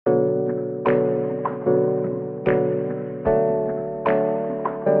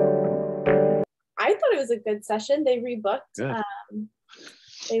was a good session. They rebooked. Good.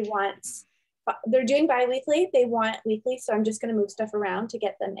 They're doing bi-weekly. They want weekly. So I'm just going to move stuff around to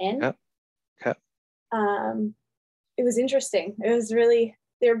get them in. Yep. Okay. It was interesting. It was really,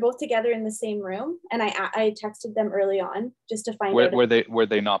 they were both together in the same room. And I texted them early on just to find out. Were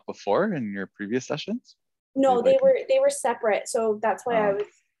they not before in your previous sessions? No, they were separate. So that's why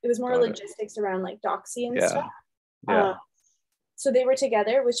it was more logistics around like doxy and stuff. Yeah. So they were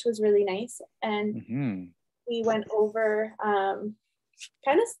together, which was really nice. And we went over,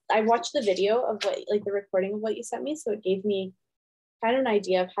 I watched the video of what, like the recording of what you sent me. So it gave me kind of an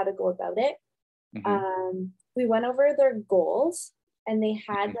idea of how to go about it. We went over their goals, and they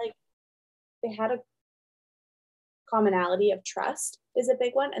had a commonality of trust is a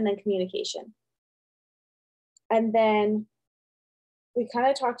big one, and then communication. And then we kind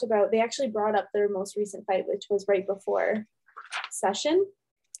of talked about, they actually brought up their most recent fight, which was right before session.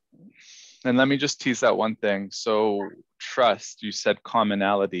 And let me just tease out one thing. So trust, you said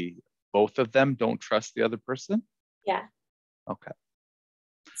commonality. Both of them don't trust the other person? Yeah. Okay.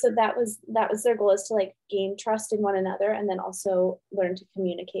 So that was their goal, is to like gain trust in one another and then also learn to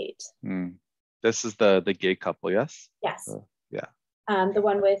communicate. This is the gay couple, yes? Yes. Yeah. The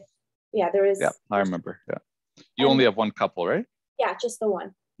one with, there was. Yeah, I remember. Yeah. You only have one couple, right? Yeah, just the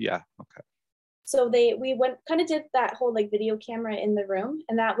one. Yeah. Okay. So we did that whole like video camera in the room,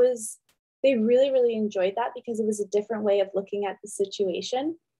 and they really, really enjoyed that because it was a different way of looking at the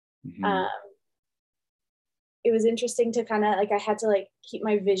situation. It was interesting to kind of like, I had to like keep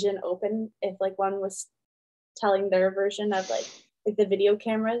my vision open if like one was telling their version of like the video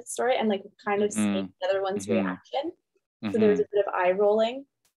camera story, and like kind of seeing the other one's reaction. So there was a bit of eye rolling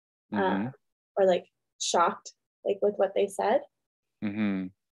or like shocked like with what they said.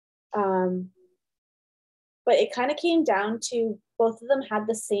 But it kind of came down to both of them had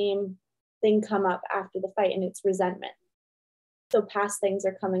the same thing come up after the fight, and it's resentment. So past things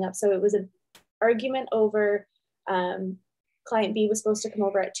are coming up. So it was an argument over client B was supposed to come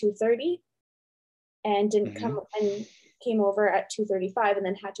over at 2:30 and didn't come, and came over at 2:35 and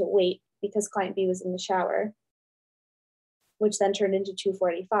then had to wait because client B was in the shower, which then turned into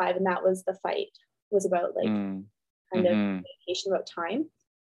 2:45. And that was the fight, was about like kind of communication about time.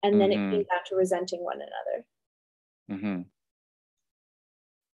 And then it came down to resenting one another.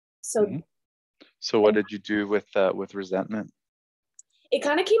 So what did you do with resentment? It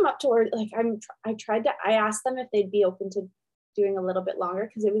kind of came up toward like, I asked them if they'd be open to doing a little bit longer,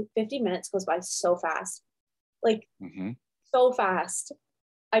 because it was 50 minutes goes by so fast, like so fast.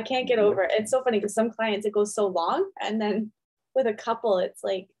 I can't get over it. It's so funny because some clients it goes so long, and then with a couple it's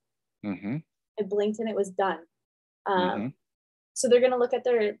like it blinked and it was done. So they're going to look at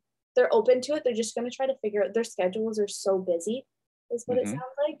they're open to it. They're just going to try to figure out, their schedules are so busy is what it sounds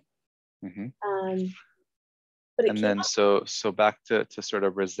like. But and then so back to sort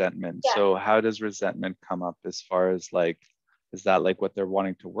of resentment. Yeah. So how does resentment come up as far as like, is that like what they're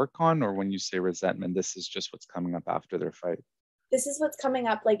wanting to work on? Or when you say resentment, this is just what's coming up after their fight? This is what's coming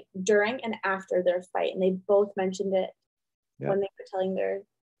up like during and after their fight. And they both mentioned it when they were telling their.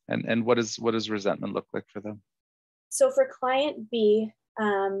 And what does resentment look like for them? So for client B,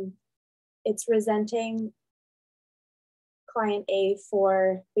 it's resenting client A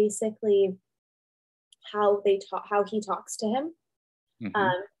for basically how he talks to him.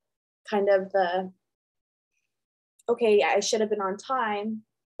 Kind of okay, I should have been on time,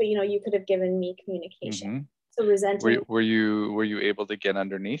 but you could have given me communication. So resenting. Were you able to get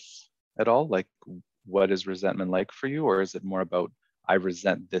underneath at all? Like, what is resentment like for you? Or is it more about, I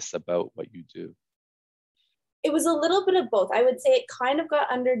resent this about what you do? It was a little bit of both. I would say it kind of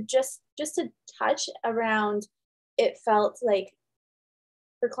got under just a touch around. It felt like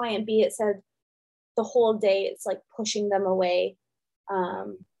for client B, it said the whole day it's like pushing them away,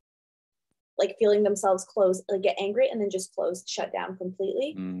 like feeling themselves close, like get angry and then just shut down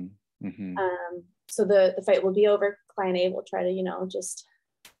completely. So the fight will be over. Client A will try to, just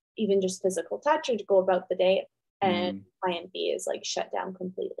physical touch or to go about the day. And client B is like shut down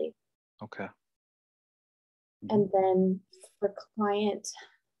completely. Okay. And then for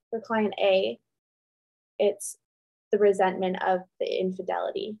client A, it's the resentment of the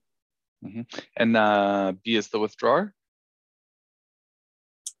infidelity. And B is the withdrawer?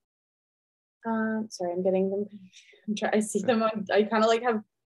 Sorry, I'm getting them. I see them on, I kind of like have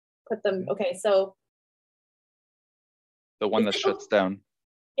put them. Okay, so. The one that shuts down.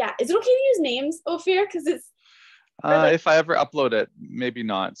 Yeah, is it okay to use names, Ofir? Because it's. If I ever upload it, maybe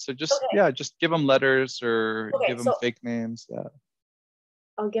not. So just, just give them letters or give them fake names. Yeah.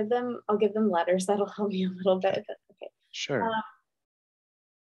 I'll give them letters. That'll help me a little bit. Okay. Sure.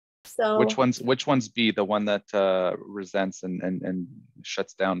 So which one's B, the one that resents and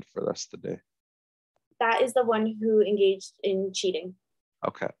shuts down for the rest of the day? that is the one who engaged in cheating.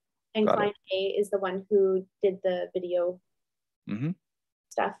 Okay. And Got client A is the one who did the video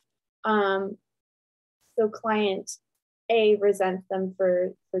stuff. So client A resents them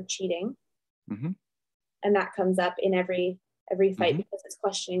for cheating. And that comes up in every fight because it's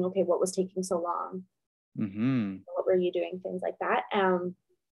questioning, okay, what was taking so long? What were you doing? Things like that. And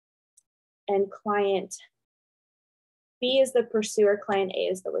client B is the pursuer, client A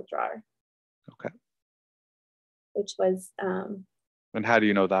is the withdrawer. Okay. Which was and how do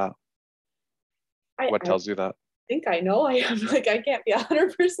you know that? What tells you that? I think I know. I can't be 100%,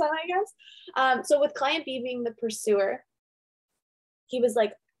 I guess. So with client B being the pursuer, he was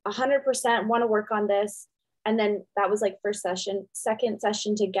like 100% want to work on this. And then that was like first session. Second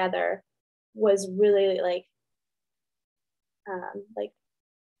session together was really like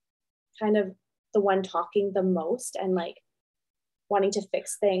kind of the one talking the most and like wanting to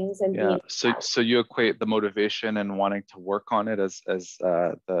fix things and being so you equate the motivation and wanting to work on it as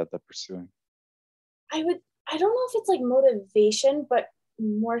the pursuing. I don't know if it's like motivation, but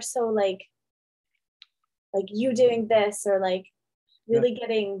more so like you doing this or like really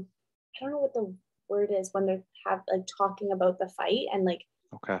getting, I don't know what the word is when they have like talking about the fight and like.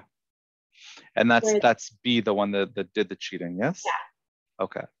 Okay. And that's B, the one that did the cheating, yes? Yeah.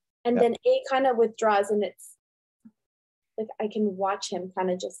 Okay. And then A kind of withdraws and it's like I can watch him kind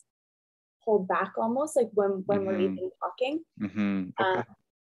of just hold back almost like when we're even talking. Okay.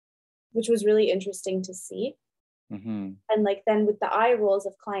 Which was really interesting to see. And like then with the eye rolls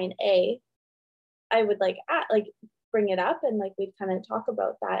of client A, I would like bring it up and like we'd kind of talk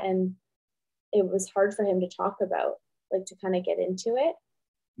about that. And it was hard for him to talk about, like to kind of get into it.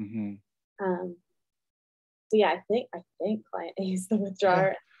 So yeah, I think client A is the withdrawer.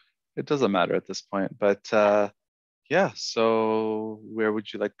 Yeah. It doesn't matter at this point, but so where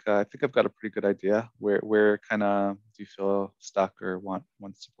would you like, I think I've got a pretty good idea. Where kind of do you feel stuck or want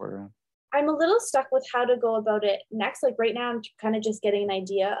support around? I'm a little stuck with how to go about it next. Like right now, I'm kind of just getting an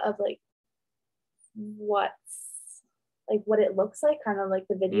idea of like what it looks like, kind of like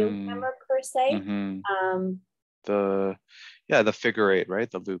the video camera per se. The figure eight,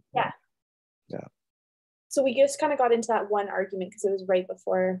 right? The loop. Yeah. So we just kind of got into that one argument because it was right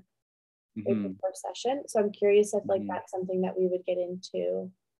before session. So I'm curious if like that's something that we would get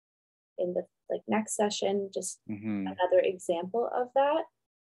into in the like next session, just another example of that.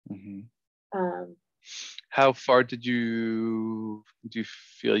 How far do you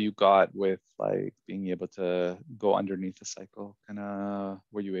feel you got with like being able to go underneath the cycle? Kind of,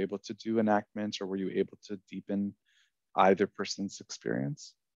 were you able to do enactments or were you able to deepen either person's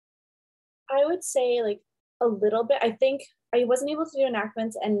experience? I would say like a little bit. I think I wasn't able to do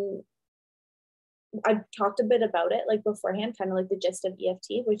enactments and I talked a bit about it like beforehand, kind of like the gist of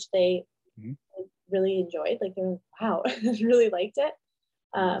EFT, which they really enjoyed. Like they were, wow, really liked it,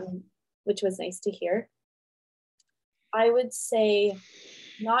 which was nice to hear. I would say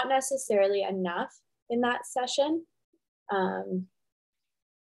not necessarily enough in that session,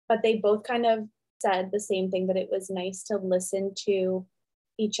 but they both kind of said the same thing, that it was nice to listen to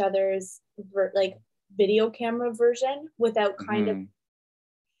each other's like video camera version without kind of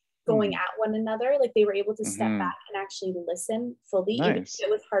going at one another. Like they were able to step back and actually listen fully, even if it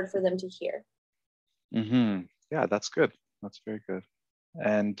was hard for them to hear. Yeah, that's good. That's very good.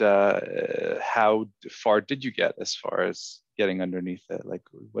 And how far did you get as far as getting underneath it? Like,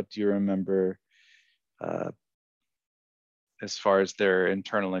 what do you remember as far as their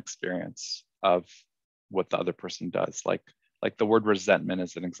internal experience of what the other person does? Like the word resentment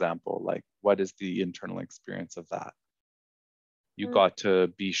as an example. Like, what is the internal experience of that? You got to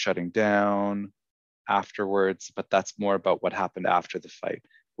be shutting down afterwards, but that's more about what happened after the fight.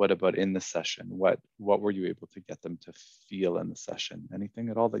 What about in the session? What were you able to get them to feel in the session? Anything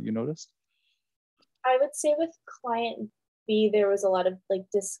at all that you noticed? I would say with client B, there was a lot of like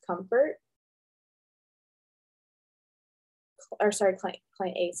discomfort. Or sorry,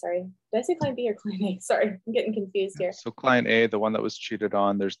 client A, sorry. Did I say client B or client A? Sorry, I'm getting confused here. So client A, the one that was cheated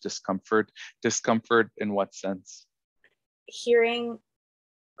on, there's discomfort. Discomfort in what sense? Hearing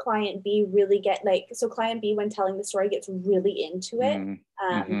client B really get like, so client B when telling the story gets really into it.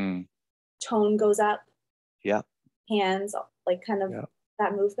 Tone goes up. Yeah. Hands, like kind of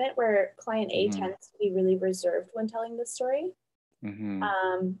that movement, where client A tends to be really reserved when telling the story. I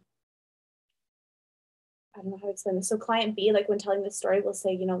don't know how to explain this. So client B, like when telling the story, will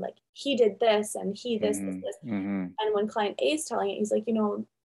say, you know, like he did this and he this. And when client A is telling it, he's like, you know,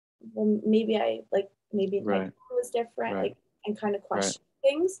 well, maybe I like, maybe like it was different, like, and kind of question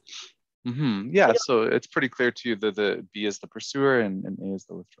things. Yeah, so it's pretty clear to you that the B is the pursuer and A is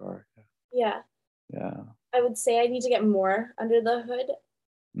the withdrawer. Yeah. Yeah. I would say I need to get more under the hood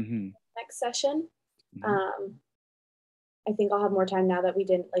next session. I think I'll have more time now that we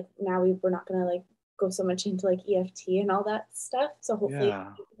didn't we're not gonna like go so much into like EFT and all that stuff. So hopefully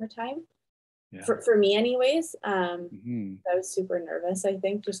more time. Yeah. For me anyways. I was super nervous, I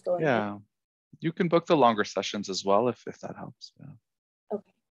think, just going in. You can book the longer sessions as well if that helps. Yeah.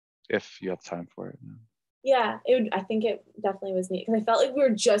 Okay. If you have time for it. Yeah, I think it definitely was neat because I felt like we were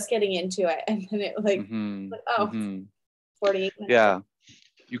just getting into it, and then it 48 minutes. Yeah,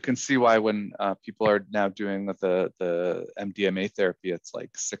 you can see why when people are now doing the MDMA therapy, it's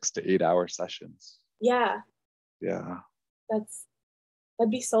like 6 to 8 hour sessions. Yeah. That'd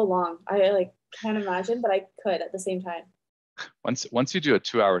be so long. I can't imagine, but I could at the same time. Once you do a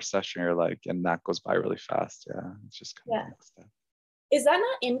 2 hour session, you're like, and that goes by really fast. Yeah, it's just kind of the next step. Is that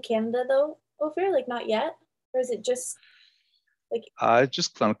not in Canada though, Ofir? Like not yet, or is it just like?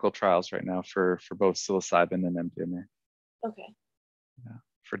 Just clinical trials right now for both psilocybin and MDMA. Okay. Yeah,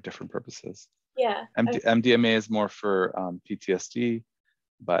 for different purposes. Yeah. MDMA is more for PTSD,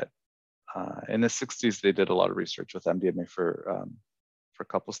 but in the 60s they did a lot of research with MDMA for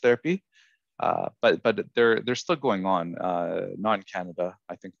couples therapy. But they're still going on. Not in Canada,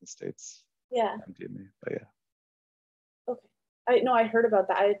 I think in the States. Yeah. MDMA, but yeah. Okay. I heard about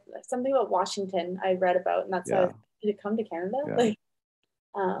that. Something about Washington I read about, and that's why did it come to Canada? Yeah.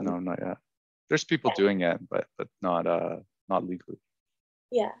 No, not yet. There's people doing it, but not legally.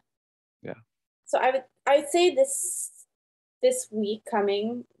 Yeah. Yeah. So I'd say this week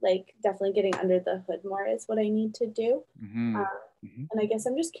coming, like definitely getting under the hood more is what I need to do. And I guess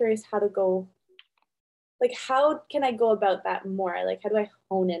I'm just curious how to go. Like, how can I go about that more? Like, how do I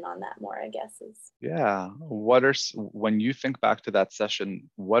hone in on that more, I guess is. Yeah. When you think back to that session,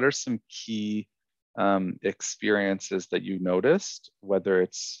 what are some key experiences that you noticed, whether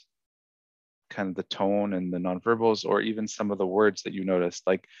it's kind of the tone and the nonverbals, or even some of the words that you noticed?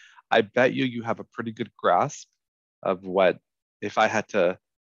 Like, I bet you have a pretty good grasp of what, if I had to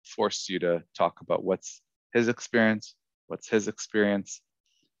force you to talk about what's his experience, what's his experience,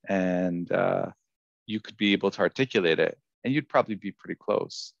 and you could be able to articulate it, and you'd probably be pretty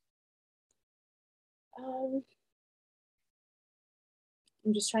close. I'm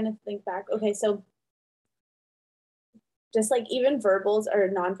just trying to think back. Okay, so just like even verbals or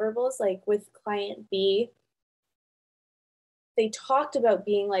nonverbals, like with client B, they talked about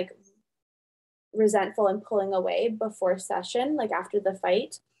being like resentful and pulling away before session, like after the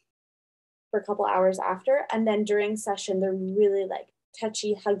fight for a couple hours after. And then during session, they're really like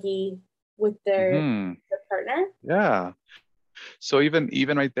touchy, huggy with their partner. Yeah. So even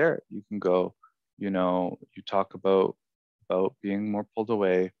right there, you can go, you talk about being more pulled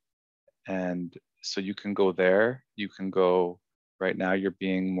away. And so you can go there. You can go, right now you're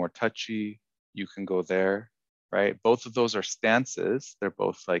being more touchy. You can go there, right? Both of those are stances. They're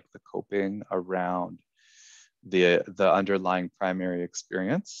both like the coping around the underlying primary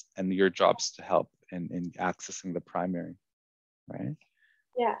experience, and your job's to help in accessing the primary, right?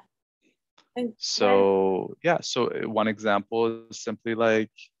 Yeah. And so one example is simply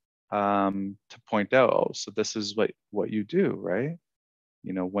like to point out, oh, so this is what you do, right?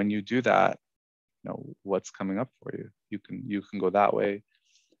 When you do that, what's coming up for you. You can go that way.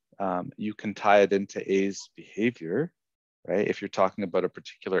 You can tie it into A's behavior, right? If you're talking about a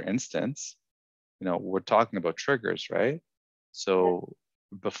particular instance, we're talking about triggers, right? So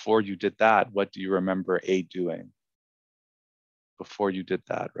before you did that, what do you remember A doing before you did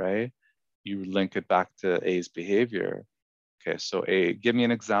that, right? You link it back to A's behavior. Okay, so A, give me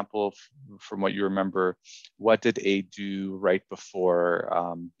an example from what you remember. What did A do right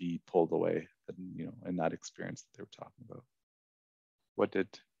before B pulled away? In that experience that they were talking about.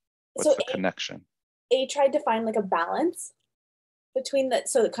 What's the connection? A tried to find like a balance between that,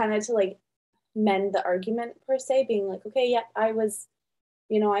 so kind of to like mend the argument per se, being like, okay, yeah, I was,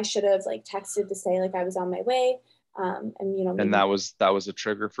 I should have like texted to say like I was on my way. And and that was a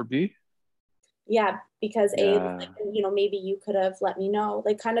trigger for B. Yeah, because A was like, maybe you could have let me know.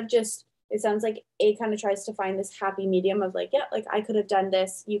 Like, kind of just, it sounds like A kind of tries to find this happy medium of like, yeah, like I could have done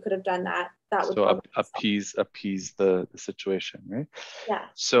this, you could have done that. That would so appease the situation, right? Yeah.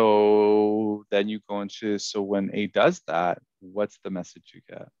 So then you go into, so when A does that, what's the message you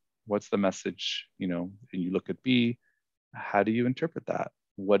get? What's the message, and you look at B, how do you interpret that?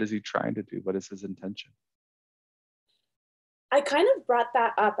 What is he trying to do? What is his intention? I kind of brought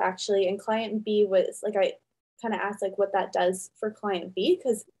that up actually, and client B was like, I kind of asked like what that does for client B,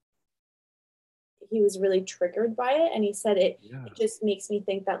 because he was really triggered by it, and he said Yeah. it just makes me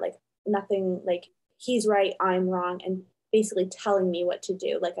think that like nothing, like he's right, I'm wrong, and basically telling me what to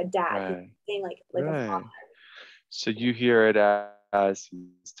do, like a dad. He's Right. saying like a Right. father. So you hear it as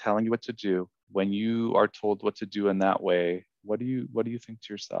he's telling you what to do. When you are told what to do in that way, what do you think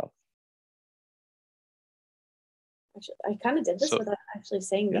to yourself? Actually, I kind of did this So without actually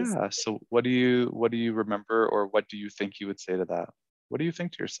saying these. yeah. So what do you remember, or what do you think you would say to that? What do you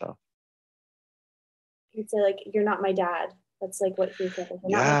think to yourself? He'd say like, "You're not my dad." That's like what he would say. Like,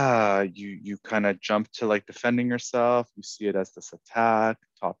 "You're not my." Yeah, you kind of jump to like defending yourself. You see it as this attack,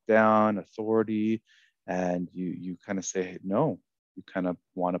 top down authority, and you kind of say no. You kind of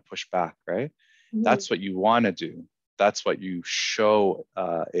want to push back, right? Mhm. That's what you want to do. That's what you show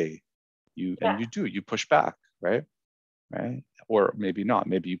Yeah. you do. You push back, right? Right? Or maybe not.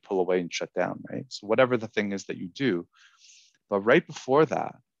 Maybe you pull away and shut down, right? So whatever the thing is that you do, but right before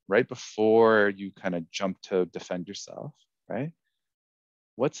that, right before you kind of jump to defend yourself, right?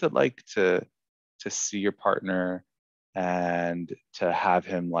 What's it like to see your partner and to have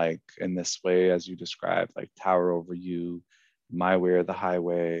him like in this way as you described, like tower over you, my way or the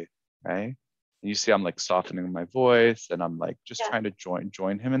highway, right? And you see I'm like softening my voice and I'm like just Yeah. trying to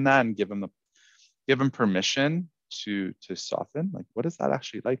join him in that and give him permission to soften. Like what is that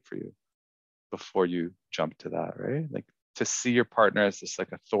actually like for you before you jump to that, right? Like to see your partner as this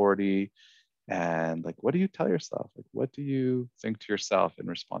like authority, and like what do you tell yourself, like what do you think to yourself in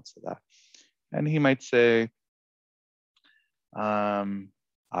response to that? And he might say, um,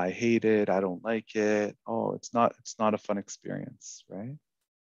 I hate it, I don't like it, oh, it's not a fun experience, right?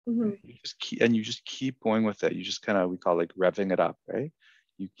 Hmm. Right? You just keep going with it. You just kind of, we call like revving it up, right?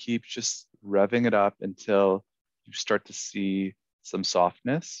 You keep just revving it up until you start to see some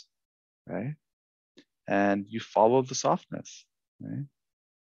softness, right? And you follow the softness, right?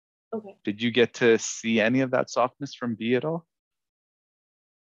 Okay. Did you get to see any of that softness from B at all?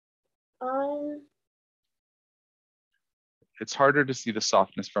 Um. It's harder to see the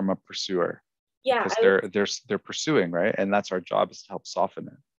softness from a pursuer Yeah. because I would. they're pursuing, right? And that's our job, is to help soften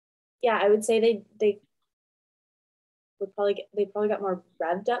it. Yeah. I would say they would probably they probably got more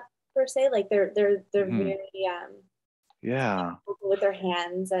revved up per se. Like they're Hmm. very Yeah, vocal with their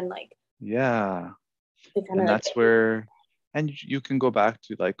hands, and like yeah. they kind of And like. that's where, and you can go back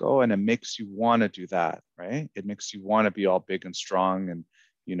to like, oh, and it makes you want to do that, right? It makes you want to be all big and strong and,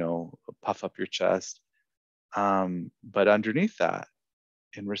 puff up your chest. But underneath that,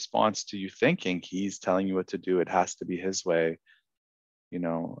 in response to you thinking he's telling you what to do, it has to be his way, you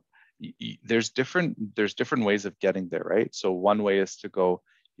know, there's different ways of getting there, right? So one way is to go,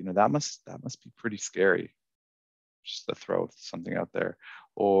 that must be pretty scary, just to throw something out there,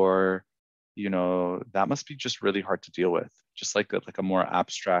 or that must be just really hard to deal with, just like a more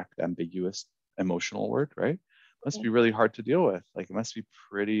abstract, ambiguous emotional word, right? Must be Okay. really hard to deal with, like it must be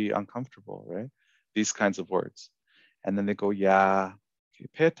pretty uncomfortable, right? These kinds of words. And then they go, yeah, okay,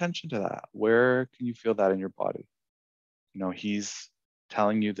 pay attention to that. Where can you feel that in your body? He's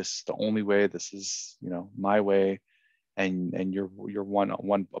telling you this is the only way, this is my way, and you're one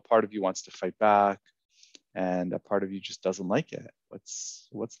a part of you wants to fight back, and a part of you just doesn't like it.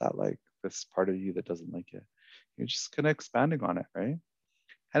 What's that like, this part of you that doesn't like it? You're just kind of expanding on it, right?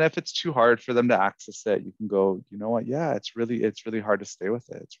 And if it's too hard for them to access it, you can go, you know what, yeah, it's really hard to stay with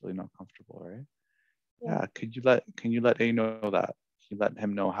it, it's really not comfortable, right? Yeah. Yeah, can you let A know that? Can you let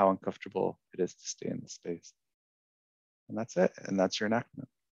him know how uncomfortable it is to stay in the space? And that's it, and that's your enactment.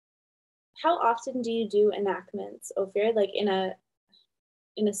 How often do you do enactments, Ophir? Like in a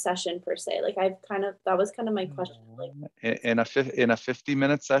session per se? Like I've kind of that was kind of my question. Like. In a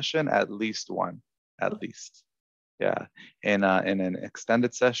 50-minute session, at least one, at Okay. least. Yeah. In an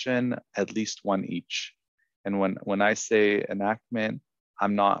extended session, at least one each. And when I say enactment,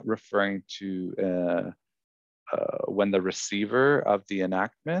 I'm not referring to when the receiver of the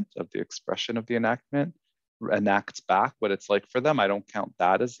enactment, of the expression of the enactment, enacts back what it's like for them. I don't count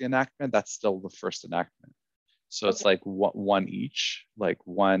that as the enactment. That's still the first enactment. So it's Okay. like one each, like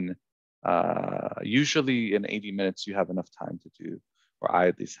one. Usually in 80 minutes, you have enough time to do, or I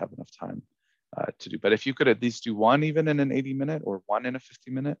at least have enough time to do. But if you could at least do one even in an 80-minute, or one in a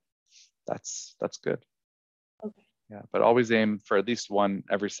 50-minute, that's good. Okay. Yeah, but always aim for at least one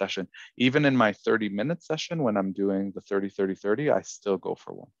every session. Even in my 30-minute session, when I'm doing the 30, 30, 30, I still go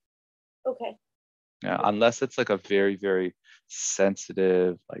for one. Okay. Yeah, unless it's like a very, very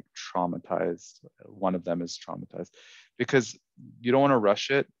sensitive, like traumatized, one of them is traumatized, because you don't want to rush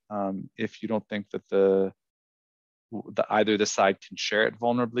it if you don't think that the either the side can share it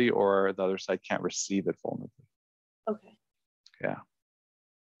vulnerably or the other side can't receive it vulnerably. Okay. Yeah.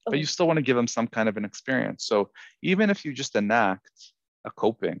 but you still want to give them some kind of an experience. So even if you just enact a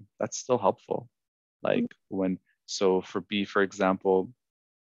coping, that's still helpful. Like for example,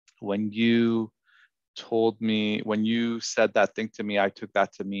 when you when you said that thing to me, I took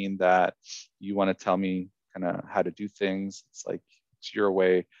that to mean that you want to tell me kind of how to do things. It's like, it's your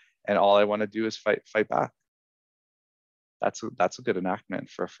way, and all I want to do is fight back. That's a good enactment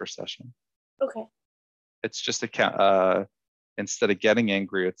for a first session. Okay. It's just instead of getting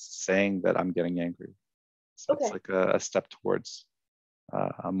angry, it's saying that I'm getting angry. So it's like a step towards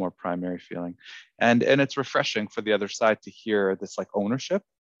a more primary feeling, and it's refreshing for the other side to hear this like ownership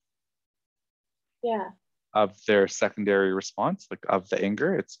of their secondary response, like of the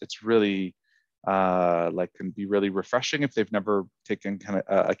anger. It's really like can be really refreshing if they've never taken kind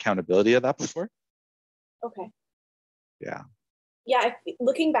of accountability of that before. Okay. Yeah,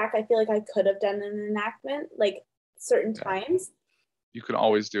 looking back, I feel like I could have done an enactment like certain times. You can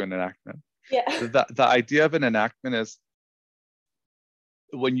always do an enactment. Yeah. The idea of an enactment is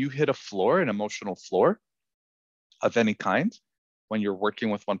when you hit a floor, an emotional floor of any kind, when you're working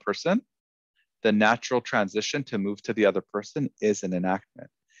with one person, the natural transition to move to the other person is an enactment.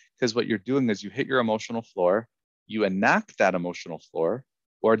 Because what you're doing is you hit your emotional floor, you enact that emotional floor,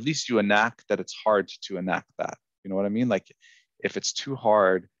 or at least you enact that it's hard to enact that. You know what I mean? Like if it's too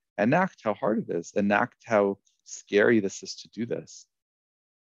hard, enact how hard it is, enact how scary this is to do this.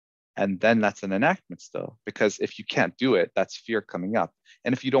 And then that's an enactment still, because if you can't do it, that's fear coming up.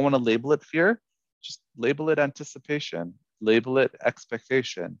 And if you don't want to label it fear, just label it anticipation, label it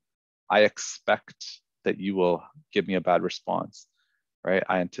expectation. I expect that you will give me a bad response, right?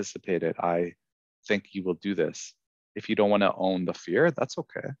 I anticipate it. I think you will do this. If you don't want to own the fear, that's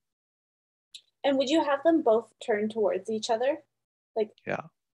okay. And would you have them both turn towards each other? Like, yeah.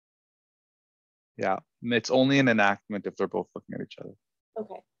 It's only an enactment if they're both looking at each other.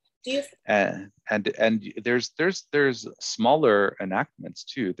 Okay. Do you? And there's smaller enactments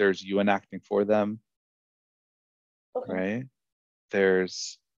too. There's you enacting for them, right?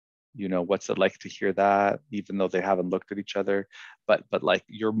 There's, what's it like to hear that, even though they haven't looked at each other, but like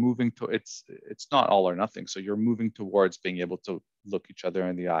you're moving to it's not all or nothing. So you're moving towards being able to look each other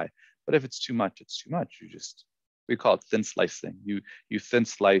in the eye. But if it's too much, it's too much. We call it thin slicing. You thin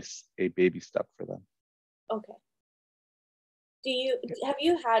slice a baby step for them. Okay. Have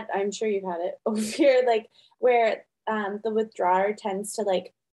you had, I'm sure you've had it over here, like where the withdrawer tends to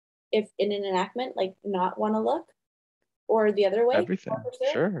like, if in an enactment, like not want to look, or the other way? Everything.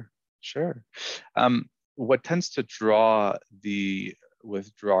 Sure. What tends to draw the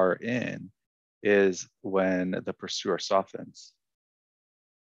withdrawer in is when the pursuer softens.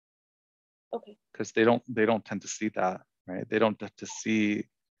 Okay. Because they don't tend to see that, right? They don't get to see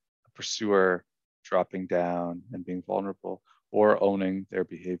a pursuer dropping down and being vulnerable or owning their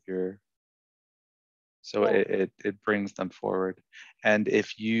behavior. So it brings them forward. And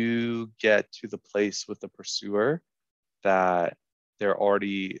if you get to the place with the pursuer that they're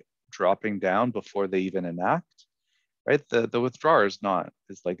already dropping down before they even enact, right? The withdrawer is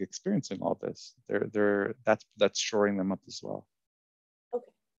like experiencing all this. That's shoring them up as well.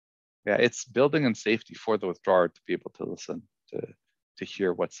 Okay. Yeah, it's building in safety for the withdrawer to be able to listen, to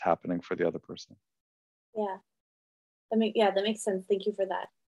hear what's happening for the other person. Yeah. That makes sense. Thank you for that.